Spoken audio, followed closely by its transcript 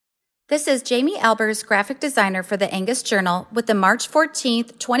This is Jamie Albers, graphic designer for the Angus Journal, with the March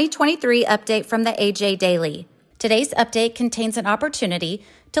 14th, 2023 update from the AJ Daily. Today's update contains an opportunity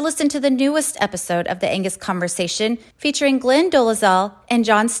to listen to the newest episode of the Angus Conversation featuring Glenn Dolezal and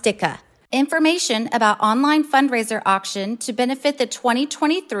John Sticka. Information about online fundraiser auction to benefit the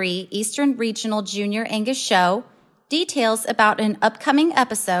 2023 Eastern Regional Jr Angus Show, details about an upcoming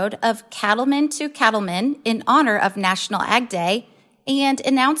episode of Cattlemen to Cattlemen in honor of National Ag Day, and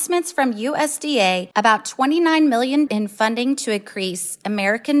announcements from USDA about $29 million in funding to increase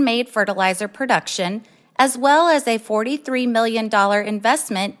American-made fertilizer production, as well as a $43 million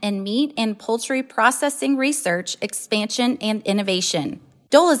investment in meat and poultry processing research, expansion, and innovation.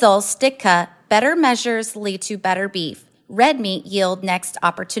 Dolezal Sticka, better measures lead to better beef. Red meat yield next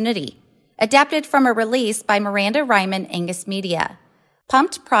opportunity. Adapted from a release by Miranda Ryman, Angus Media.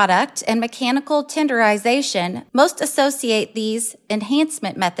 Pumped product and mechanical tenderization most associate these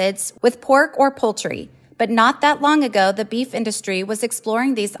enhancement methods with pork or poultry, but not that long ago the beef industry was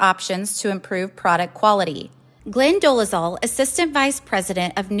exploring these options to improve product quality. Glenn Dolezal, Assistant Vice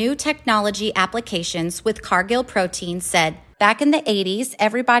President of New Technology Applications with Cargill Protein, said, "Back in the 80s,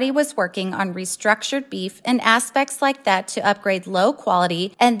 everybody was working on restructured beef and aspects like that to upgrade low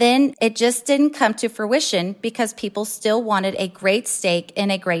quality, and then it just didn't come to fruition because people still wanted a great steak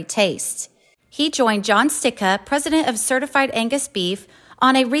and a great taste." He joined John Sticka, President of Certified Angus Beef,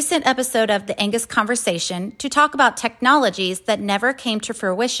 on a recent episode of the Angus Conversation to talk about technologies that never came to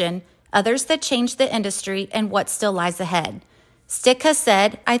fruition, others that changed the industry, and what still lies ahead. Sticka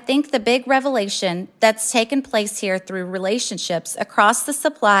said, "I think the big revelation that's taken place here through relationships across the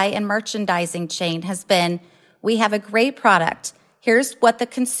supply and merchandising chain has been, we have a great product. Here's what the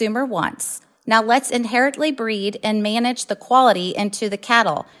consumer wants. Now let's inherently breed and manage the quality into the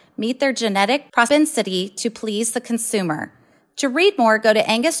cattle, meet their genetic propensity to please the consumer." To read more, go to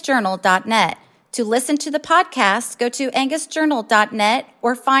angusjournal.net. To listen to the podcast, go to angusjournal.net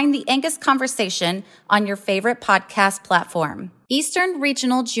or find the Angus Conversation on your favorite podcast platform. Eastern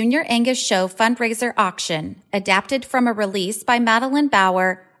Regional Jr Angus Show fundraiser auction, adapted from a release by Madeline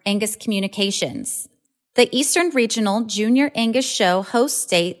Bauer, Angus Communications. The Eastern Regional Jr Angus Show host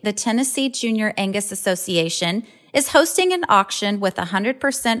state, the Tennessee Junior Angus Association, is hosting an auction with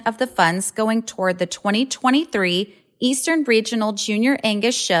 100% of the funds going toward the 2023 Eastern Regional Jr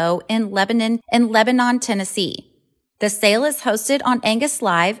Angus Show in Lebanon, Tennessee. The sale is hosted on Angus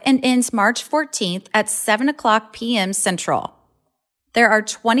Live and ends March 14th at 7:00 p.m. Central. There are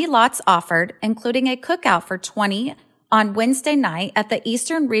 20 lots offered, including a cookout for 20 on Wednesday night at the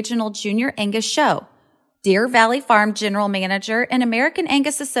Eastern Regional Jr Angus Show. Deer Valley Farm General Manager and American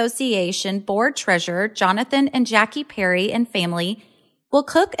Angus Association Board Treasurer Jonathan and Jackie Perry and family will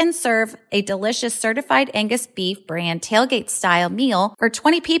cook and serve a delicious certified Angus beef brand tailgate-style meal for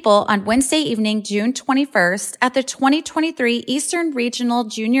 20 people on Wednesday evening, June 21st at the 2023 Eastern Regional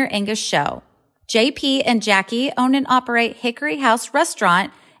Jr Angus Show. JP and Jackie own and operate Hickory House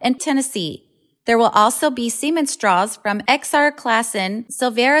Restaurant in Tennessee. There will also be semen straws from XR Klassen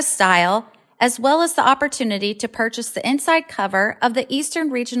Silvera Style, as well as the opportunity to purchase the inside cover of the Eastern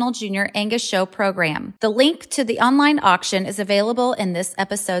Regional Jr Angus Show program. The link to the online auction is available in this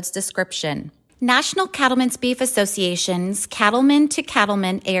episode's description. National Cattlemen's Beef Association's Cattlemen to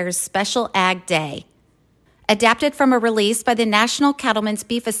Cattlemen airs Special Ag Day. Adapted from a release by the National Cattlemen's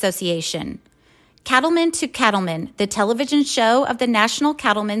Beef Association. Cattlemen to Cattlemen, the television show of the National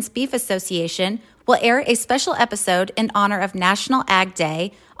Cattlemen's Beef Association, will air a special episode in honor of National Ag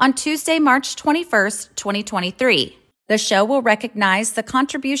Day on Tuesday, March 21st, 2023. The show will recognize the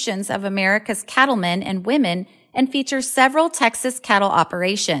contributions of America's cattlemen and women and feature several Texas cattle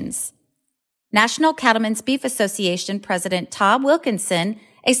operations. National Cattlemen's Beef Association President Todd Wilkinson,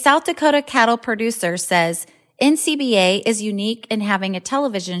 a South Dakota cattle producer, says NCBA is unique in having a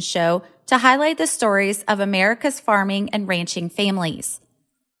television show to highlight the stories of America's farming and ranching families.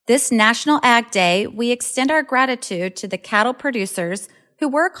 This National Ag Day, we extend our gratitude to the cattle producers who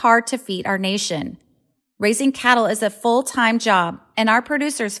work hard to feed our nation. Raising cattle is a full-time job, and our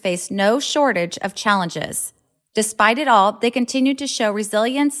producers face no shortage of challenges. Despite it all, they continue to show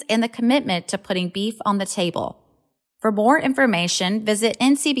resilience and the commitment to putting beef on the table. For more information, visit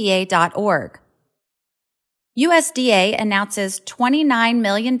ncba.org. USDA announces $29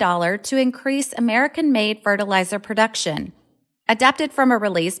 million to increase American-made fertilizer production. Adapted from a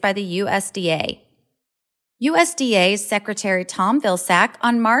release by the USDA. USDA's Secretary Tom Vilsack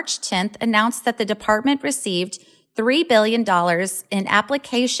on March 10th announced that the department received $3 billion in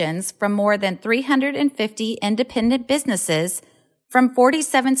applications from more than 350 independent businesses from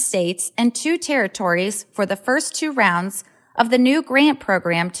 47 states and 2 territories for the first 2 rounds of the new grant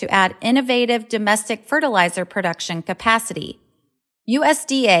program to add innovative domestic fertilizer production capacity.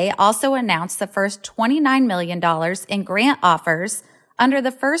 USDA also announced the first $29 million in grant offers under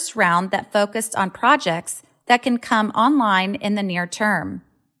the first round that focused on projects that can come online in the near term.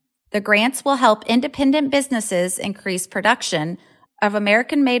 The grants will help independent businesses increase production of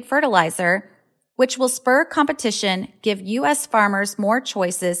American-made fertilizer, which will spur competition, give U.S. farmers more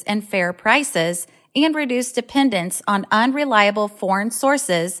choices and fair prices, and reduce dependence on unreliable foreign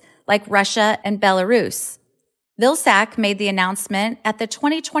sources like Russia and Belarus. Vilsack made the announcement at the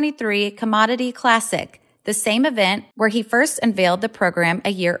 2023 Commodity Classic, the same event where he first unveiled the program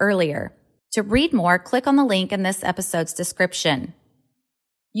a year earlier. To read more, click on the link in this episode's description.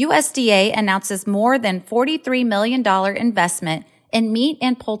 USDA announces more than $43 million investment in meat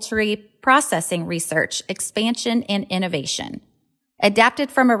and poultry processing research, expansion, and innovation. Adapted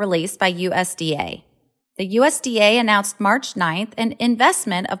from a release by USDA. The USDA announced March 9th an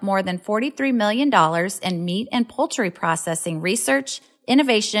investment of more than $43 million in meat and poultry processing research,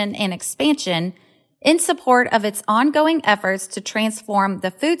 innovation, and expansion in support of its ongoing efforts to transform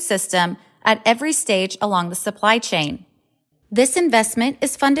the food system at every stage along the supply chain. This investment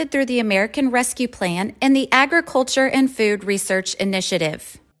is funded through the American Rescue Plan and the Agriculture and Food Research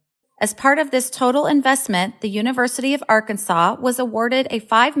Initiative. As part of this total investment, the University of Arkansas was awarded a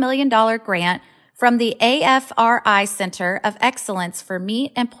 $5 million grant from the AFRI Center of Excellence for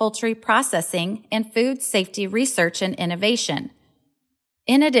Meat and Poultry Processing and Food Safety Research and Innovation.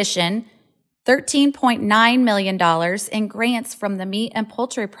 In addition, $13.9 million in grants from the Meat and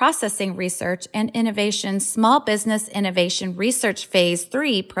Poultry Processing Research and Innovation Small Business Innovation Research Phase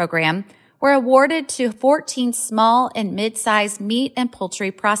 3 program were awarded to 14 small and mid-sized meat and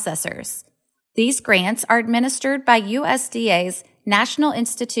poultry processors. These grants are administered by USDA's National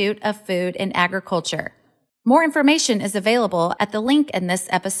Institute of Food and Agriculture. More information is available at the link in this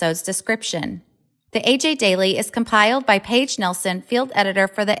episode's description. The AJ Daily is compiled by Paige Nelson, field editor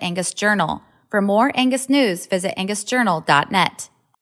for the Angus Journal. For more Angus news, visit angusjournal.net.